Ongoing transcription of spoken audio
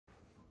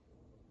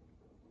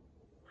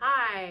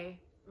Hi,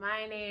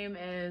 my name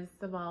is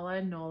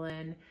Savala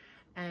Nolan,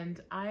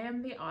 and I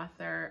am the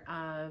author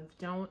of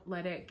Don't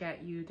Let It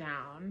Get You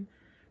Down,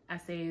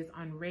 essays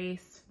on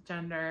race,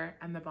 gender,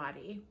 and the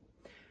body.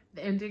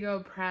 The Indigo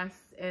Press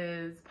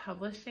is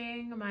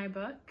publishing my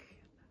book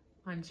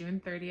on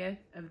June 30th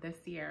of this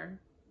year.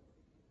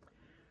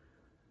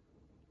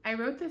 I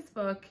wrote this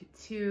book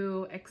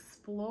to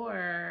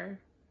explore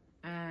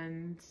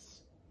and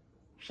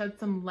shed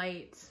some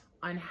light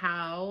on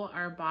how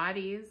our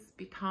bodies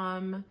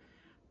become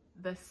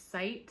the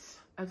site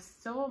of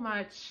so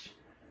much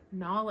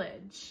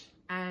knowledge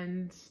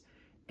and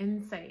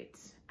insight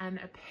and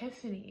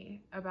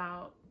epiphany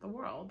about the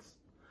world.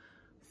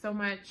 So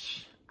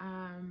much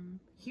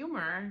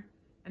humor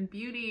and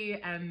beauty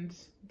and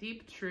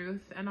deep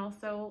truth, and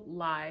also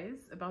lies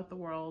about the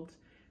world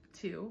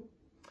too.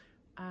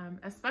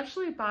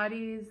 Especially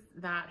bodies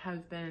that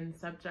have been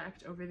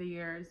subject over the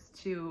years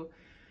to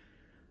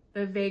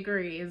the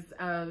vagaries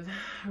of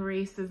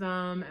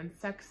racism and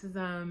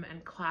sexism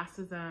and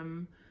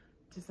classism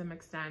to some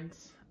extent,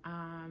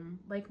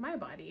 like my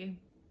body.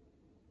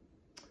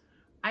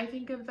 I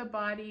think of the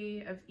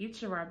body, of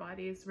each of our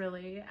bodies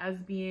really, as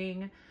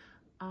being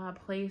a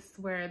place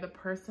where the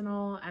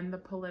personal and the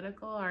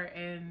political are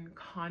in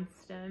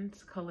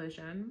constant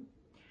collision.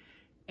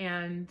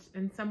 And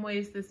in some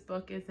ways, this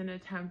book is an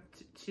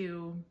attempt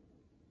to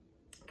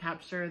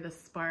capture the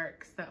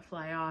sparks that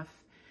fly off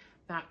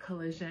that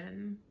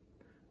collision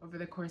over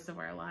the course of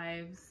our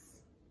lives.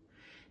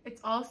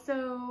 It's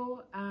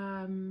also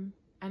an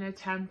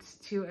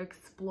attempt to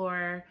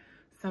explore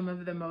some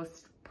of the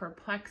most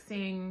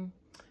perplexing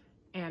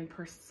and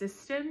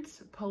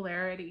persistent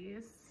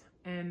polarities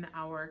in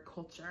our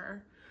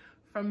culture.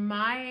 From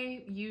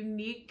my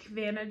unique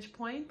vantage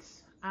point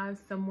as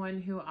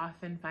someone who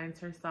often finds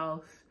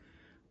herself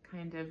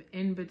kind of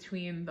in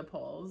between the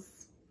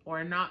poles,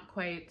 or not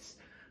quite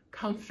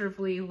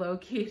comfortably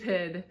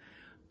located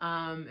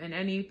in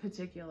any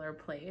particular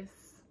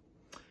place.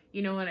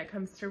 You know, when it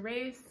comes to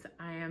race,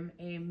 I am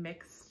a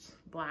mixed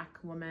Black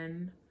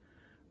woman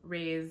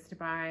raised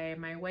by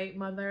my white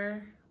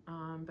mother,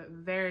 but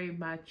very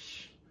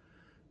much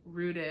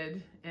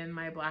rooted in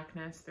my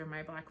Blackness through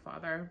my Black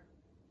father.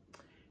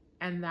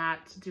 And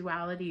that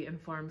duality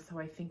informs how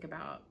I think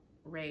about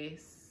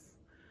race.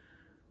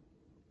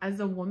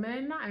 As a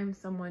woman, I'm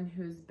someone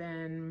who's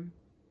been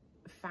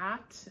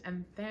fat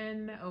and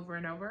thin over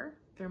and over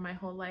through my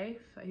whole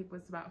life. I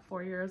was about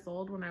 4 years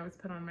old when I was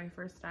put on my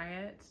first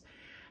diet.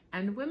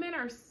 And women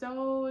are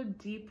so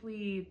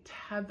deeply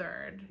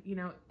tethered, you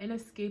know,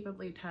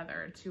 inescapably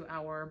tethered to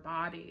our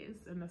bodies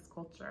in this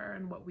culture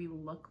and what we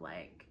look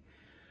like,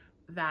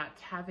 that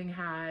having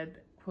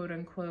had quote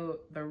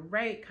unquote the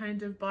right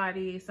kind of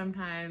body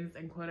sometimes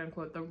and quote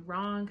unquote the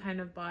wrong kind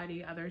of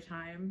body other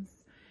times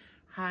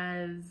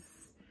has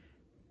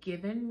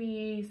given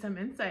me some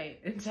insight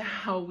into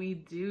how we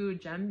do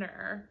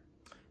gender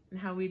and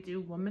how we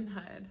do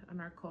womanhood in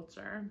our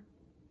culture.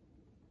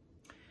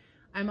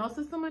 I'm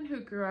also someone who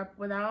grew up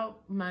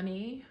without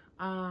money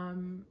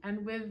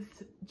and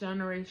with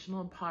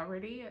generational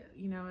poverty,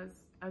 you know,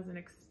 as an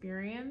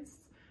experience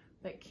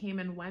that came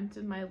and went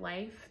in my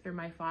life through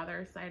my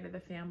father's side of the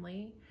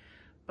family.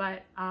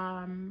 But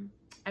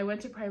I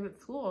went to private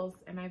schools,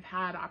 and I've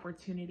had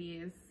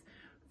opportunities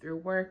through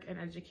work and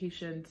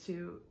education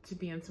to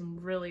be in some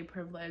really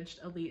privileged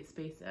elite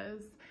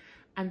spaces.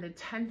 And the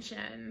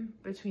tension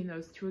between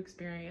those two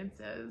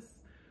experiences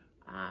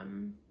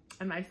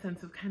and my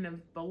sense of kind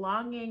of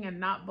belonging and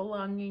not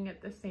belonging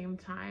at the same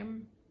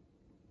time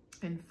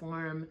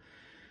informs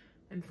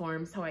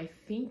how I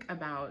think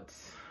about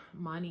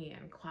money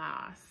and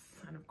class.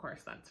 And of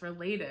course, that's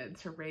related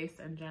to race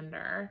and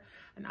gender.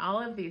 And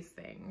all of these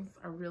things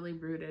are really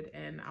rooted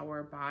in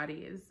our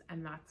bodies.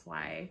 And that's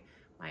why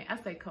my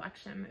essay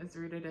collection is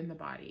rooted in the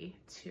body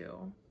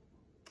too.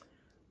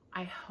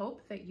 I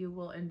hope that you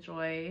will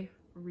enjoy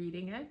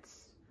reading it.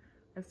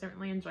 I've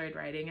certainly enjoyed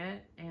writing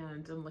it,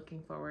 and I'm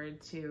looking forward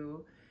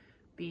to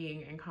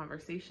being in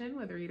conversation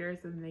with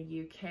readers in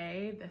the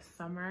UK this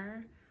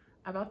summer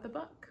about the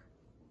book.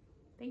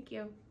 Thank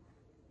you.